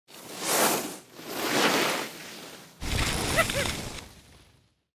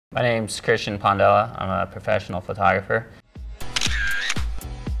My name's Chrisitian Pondella. I'm a professional photographer.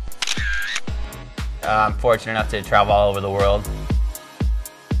 I'm fortunate enough to travel all over the world.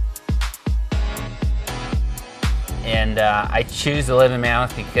 And I choose to live in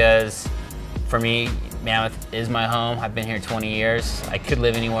Mammoth because, for me, Mammoth is my home. I've been here 20 years. I could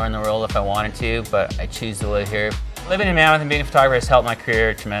live anywhere in the world if I wanted to, but I choose to live here. Living in Mammoth and being a photographer has helped my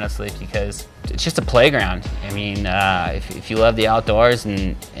career tremendously because it's just a playground. I mean, if you love the outdoors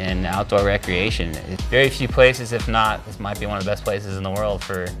and outdoor recreation, it's very few places, if not, this might be one of the best places in the world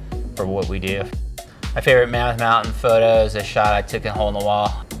for what we do. My favorite Mammoth Mountain photo is a shot I took in Hole in the Wall,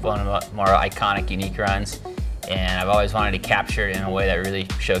 one of the more iconic, unique runs. And I've always wanted to capture it in a way that really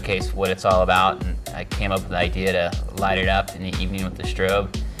showcased what it's all about. And I came up with the idea to light it up in the evening with the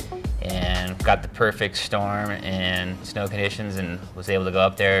strobe, and got the perfect storm and snow conditions, and was able to go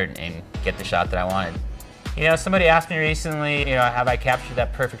up there and get the shot that I wanted. You know, somebody asked me recently, you know, have I captured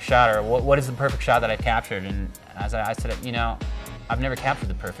that perfect shot, or what is the perfect shot that I captured? And as I said, you know, I've never captured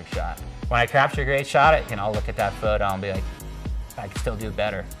the perfect shot. When I capture a great shot, I'll look at that photo and be like, I can still do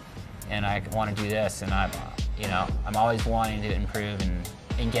better, and I want to do this, and I'm always wanting to improve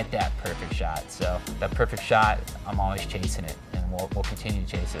and get that perfect shot. So that perfect shot, I'm always chasing it, and we'll continue to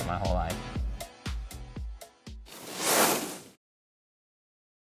chase it my whole life.